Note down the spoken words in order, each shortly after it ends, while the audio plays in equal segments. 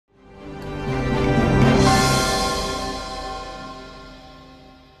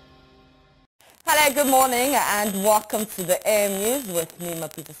Very good morning and welcome to the AM News with me,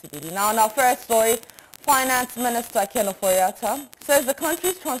 Mapita Sibidi. Now, in our first story, Finance Minister Ofori-Atta says the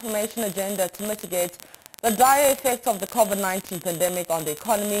country's transformation agenda to mitigate the dire effects of the COVID-19 pandemic on the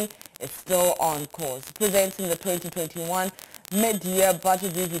economy is still on course. Presenting the 2021 mid-year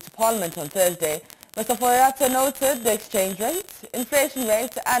budget review to Parliament on Thursday, Mr. Ofori-Atta noted the exchange rates, inflation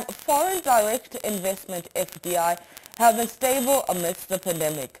rates and foreign direct investment FDI have been stable amidst the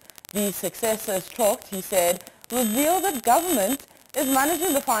pandemic. These successes chalked, he said, reveal that government is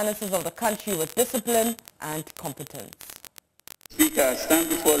managing the finances of the country with discipline and competence. Speaker, I stand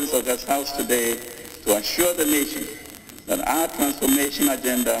before this August House today to assure the nation that our transformation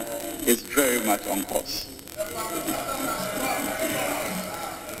agenda is very much on course.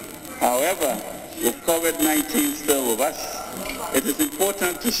 However, with COVID-19 still with us, it is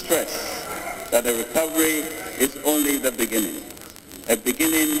important to stress that the recovery is only the beginning, a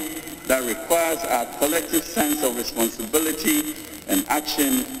beginning that requires our collective sense of responsibility and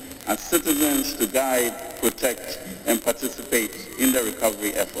action as citizens to guide, protect, and participate in the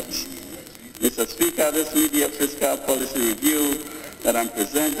recovery efforts. Mr. Speaker, this mid-year fiscal policy review that I'm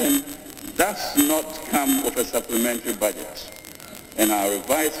presenting does not come with a supplementary budget, and our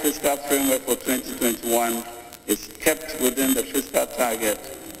revised fiscal framework for 2021 is kept within the fiscal target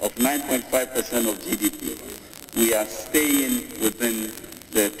of 9.5% of GDP. We are staying within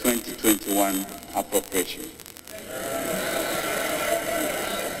the 2021 appropriation.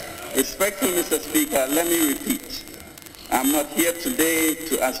 Respectful Mr. Speaker, let me repeat. I'm not here today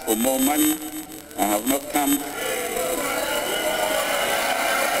to ask for more money. I have not come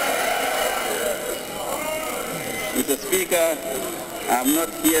Mr. Speaker, I'm not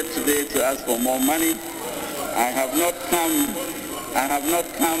here today to ask for more money. I have not come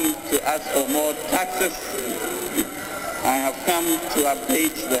to ask for more taxes. I have come to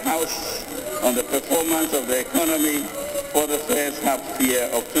update the House on the performance of the economy for the first half year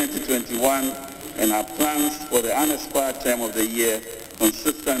of 2021 and our plans for the unexpired term of the year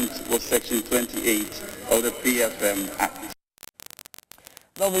consistent with Section 28 of the PFM Act.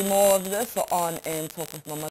 There'll be more of this on AM Talk with Mama.